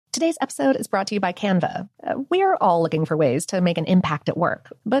Today's episode is brought to you by Canva. We're all looking for ways to make an impact at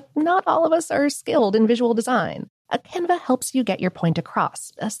work, but not all of us are skilled in visual design. Canva helps you get your point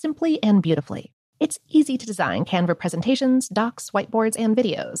across, simply and beautifully. It's easy to design Canva presentations, docs, whiteboards, and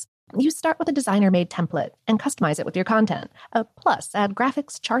videos. You start with a designer-made template and customize it with your content. Plus, add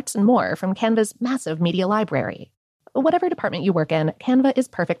graphics, charts, and more from Canva's massive media library. Whatever department you work in, Canva is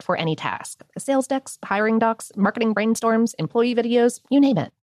perfect for any task. Sales decks, hiring docs, marketing brainstorms, employee videos, you name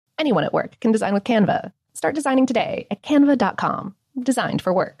it. Anyone at work can design with Canva. Start designing today at canva.com. Designed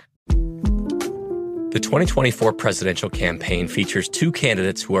for work. The 2024 presidential campaign features two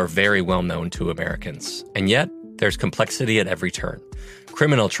candidates who are very well known to Americans. And yet, there's complexity at every turn.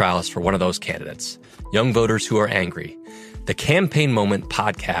 Criminal trials for one of those candidates. Young voters who are angry. The Campaign Moment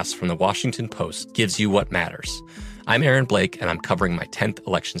podcast from the Washington Post gives you what matters. I'm Aaron Blake, and I'm covering my 10th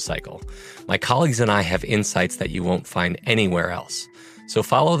election cycle. My colleagues and I have insights that you won't find anywhere else. So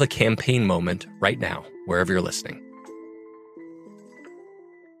follow The Campaign Moment right now, wherever you're listening.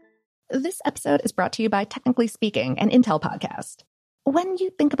 This episode is brought to you by Technically Speaking, an Intel podcast. When you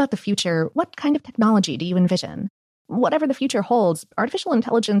think about the future, what kind of technology do you envision? Whatever the future holds, artificial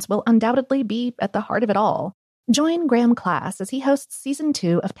intelligence will undoubtedly be at the heart of it all. Join Graham Class as he hosts Season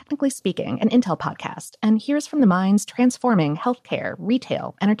 2 of Technically Speaking, an Intel podcast, and hears from the minds transforming healthcare,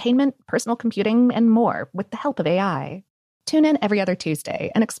 retail, entertainment, personal computing, and more with the help of AI. Tune in every other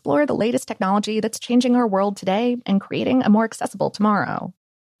Tuesday and explore the latest technology that's changing our world today and creating a more accessible tomorrow.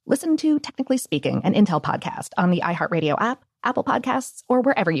 Listen to Technically Speaking, an Intel podcast on the iHeartRadio app, Apple Podcasts, or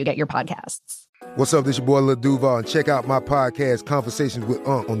wherever you get your podcasts. What's up, this your boy Lil Duval, and check out my podcast, Conversations with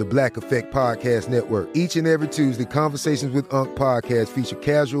Unc, on the Black Effect Podcast Network. Each and every Tuesday, Conversations with Unc podcast feature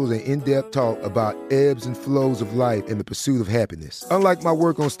casuals and in-depth talk about ebbs and flows of life and the pursuit of happiness. Unlike my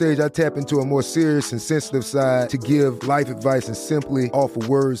work on stage, I tap into a more serious and sensitive side to give life advice and simply offer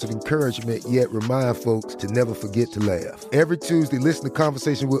words of encouragement, yet remind folks to never forget to laugh. Every Tuesday, listen to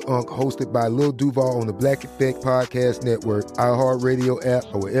Conversations with Unc, hosted by Lil Duval on the Black Effect Podcast Network, iHeartRadio app,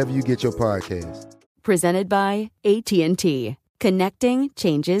 or wherever you get your podcasts. Presented by AT&T. Connecting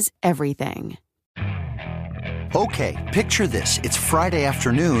changes everything. Okay, picture this. It's Friday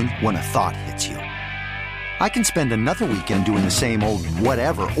afternoon when a thought hits you. I can spend another weekend doing the same old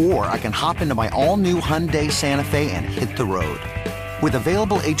whatever, or I can hop into my all-new Hyundai Santa Fe and hit the road. With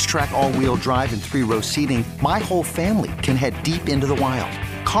available H-Track all-wheel drive and 3-row seating, my whole family can head deep into the wild.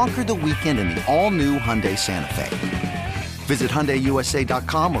 Conquer the weekend in the all-new Hyundai Santa Fe. Visit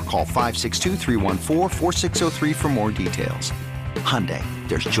HyundaiUSA.com or call 562-314-4603 for more details. Hyundai,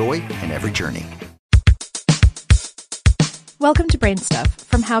 there's joy in every journey. Welcome to Brain Stuff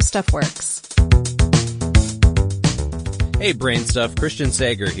from How Stuff Works. Hey, Brain Stuff, Christian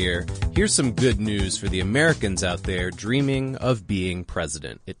Sager here. Here's some good news for the Americans out there dreaming of being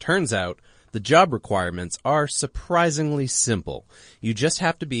president. It turns out the job requirements are surprisingly simple. You just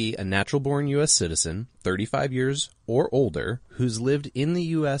have to be a natural-born U.S. citizen, 35 years or older, who's lived in the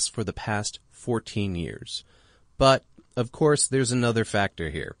U.S. for the past 14 years. But, of course, there's another factor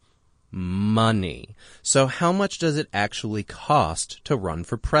here. Money. So how much does it actually cost to run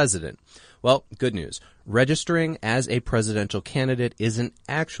for president? Well, good news. Registering as a presidential candidate isn't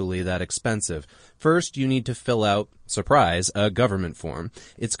actually that expensive. First, you need to fill out, surprise, a government form.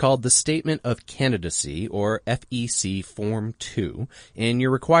 It's called the Statement of Candidacy, or FEC Form 2, and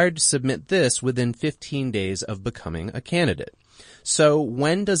you're required to submit this within 15 days of becoming a candidate. So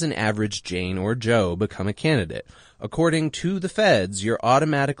when does an average Jane or Joe become a candidate? According to the feds, you're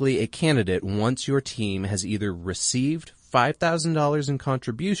automatically a candidate once your team has either received $5,000 in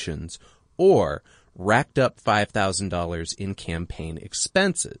contributions or racked up $5,000 in campaign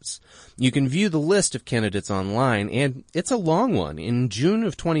expenses. You can view the list of candidates online, and it's a long one. In June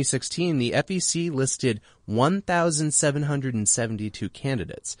of 2016, the FEC listed 1,772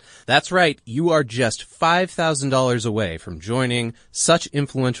 candidates. That's right, you are just $5,000 away from joining such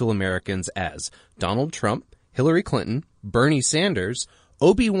influential Americans as Donald Trump, Hillary Clinton, Bernie Sanders,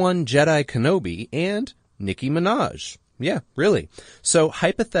 Obi-Wan Jedi Kenobi, and Nicki Minaj. Yeah, really. So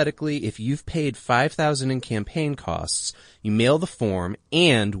hypothetically, if you've paid $5,000 in campaign costs, you mail the form,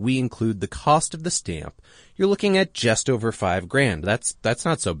 and we include the cost of the stamp, you're looking at just over $5,000. That's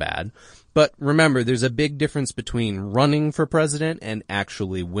not so bad. But remember, there's a big difference between running for president and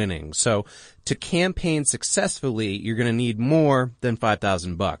actually winning. So to campaign successfully, you're going to need more than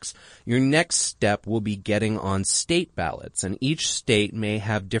 $5,000. Your next step will be getting on state ballots, and each state may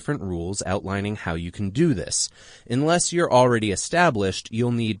have different rules outlining how you can do this. Unless you're already established,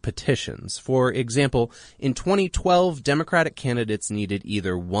 you'll need petitions. For example, in 2012, Democratic candidates needed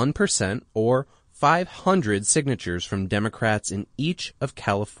either 1% or 500 signatures from Democrats in each of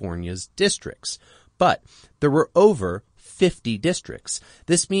California's districts. But there were over 50 districts.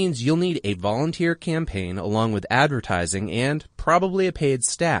 This means you'll need a volunteer campaign along with advertising and probably a paid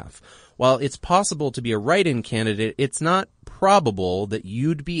staff. While it's possible to be a write-in candidate, it's not probable that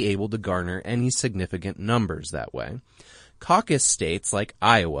you'd be able to garner any significant numbers that way. Caucus states like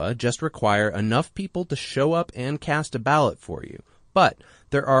Iowa just require enough people to show up and cast a ballot for you. But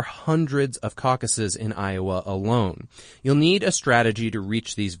there are hundreds of caucuses in Iowa alone. You'll need a strategy to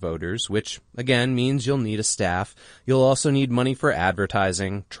reach these voters, which, again, means you'll need a staff. You'll also need money for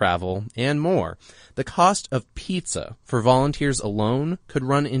advertising, travel, and more. The cost of pizza for volunteers alone could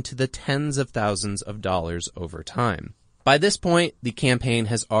run into the tens of thousands of dollars over time. By this point, the campaign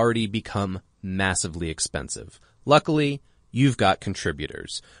has already become massively expensive. Luckily, you've got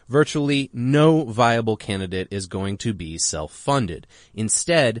contributors. Virtually no viable candidate is going to be self-funded.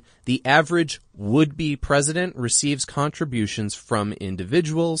 Instead, the average would-be president receives contributions from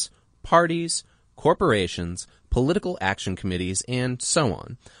individuals, parties, corporations, political action committees, and so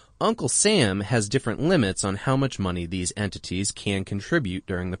on. Uncle Sam has different limits on how much money these entities can contribute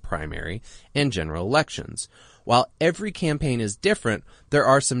during the primary and general elections. While every campaign is different, there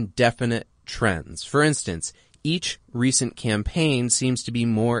are some definite trends. For instance, each recent campaign seems to be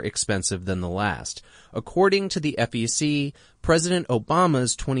more expensive than the last. According to the FEC, President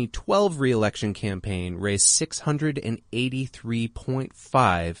Obama's 2012 re-election campaign raised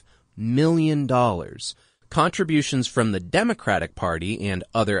 $683.5 million. Contributions from the Democratic Party and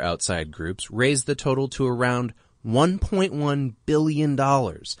other outside groups raised the total to around $1.1 billion.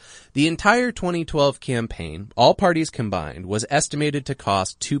 The entire 2012 campaign, all parties combined, was estimated to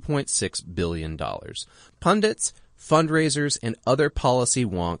cost $2.6 billion. Pundits, fundraisers, and other policy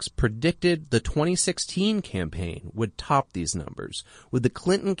wonks predicted the 2016 campaign would top these numbers, with the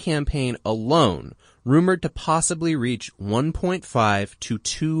Clinton campaign alone rumored to possibly reach $1.5 to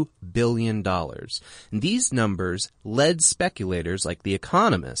 $2 billion. And these numbers led speculators like The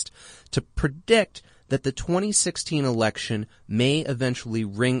Economist to predict that the 2016 election may eventually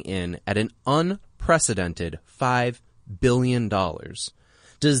ring in at an unprecedented $5 billion.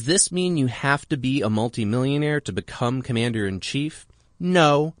 Does this mean you have to be a multimillionaire to become commander-in-chief?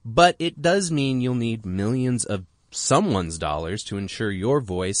 No, but it does mean you'll need millions of someone's dollars to ensure your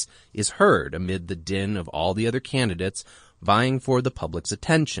voice is heard amid the din of all the other candidates vying for the public's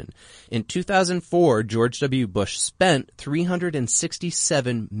attention. In 2004, George W. Bush spent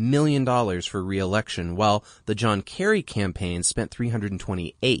 $367 million for re-election, while the John Kerry campaign spent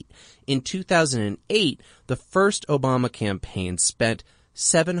 $328 million. In 2008, the first Obama campaign spent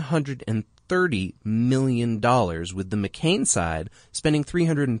 $730 million, with the McCain side spending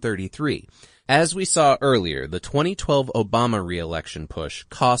 $333 million. As we saw earlier, the 2012 Obama re-election push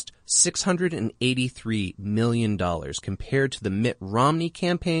cost $683 million compared to the Mitt Romney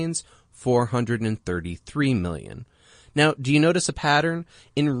campaign's $433 million. Now, do you notice a pattern?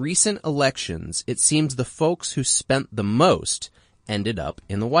 In recent elections, it seems the folks who spent the most ended up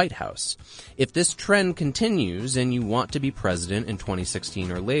in the White House. If this trend continues and you want to be president in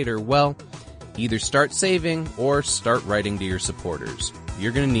 2016 or later, well, either start saving or start writing to your supporters.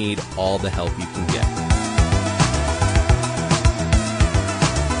 You're going to need all the help you can get.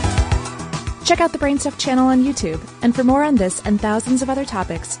 Check out the Brainstuff channel on YouTube. And for more on this and thousands of other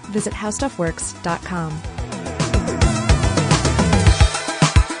topics, visit howstuffworks.com.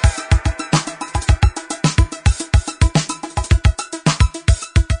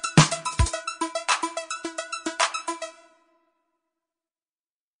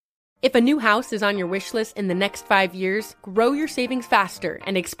 If a new house is on your wish list in the next 5 years, grow your savings faster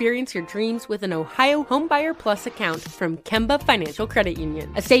and experience your dreams with an Ohio Homebuyer Plus account from Kemba Financial Credit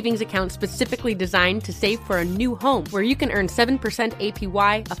Union. A savings account specifically designed to save for a new home, where you can earn 7%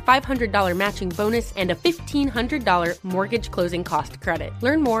 APY, a $500 matching bonus, and a $1,500 mortgage closing cost credit.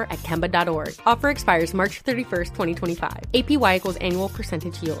 Learn more at Kemba.org. Offer expires March 31st, 2025. APY equals annual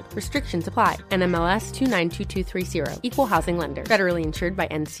percentage yield. Restrictions apply. NMLS 292230. Equal housing lender. Federally insured by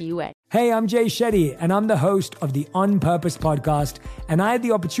NCUA. Hey, I'm Jay Shetty, and I'm the host of the On Purpose podcast, and I had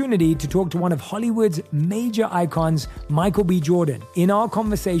the opportunity to talk to one of Hollywood's major icons, Michael B. Jordan. In our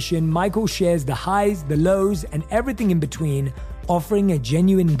conversation, Michael shares the highs, the lows, and everything in between, offering a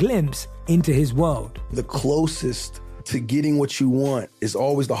genuine glimpse into his world. The closest to getting what you want is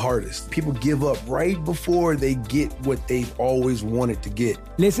always the hardest. People give up right before they get what they've always wanted to get.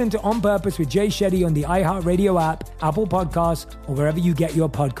 Listen to On Purpose with Jay Shetty on the iHeartRadio app, Apple Podcasts, or wherever you get your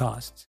podcasts.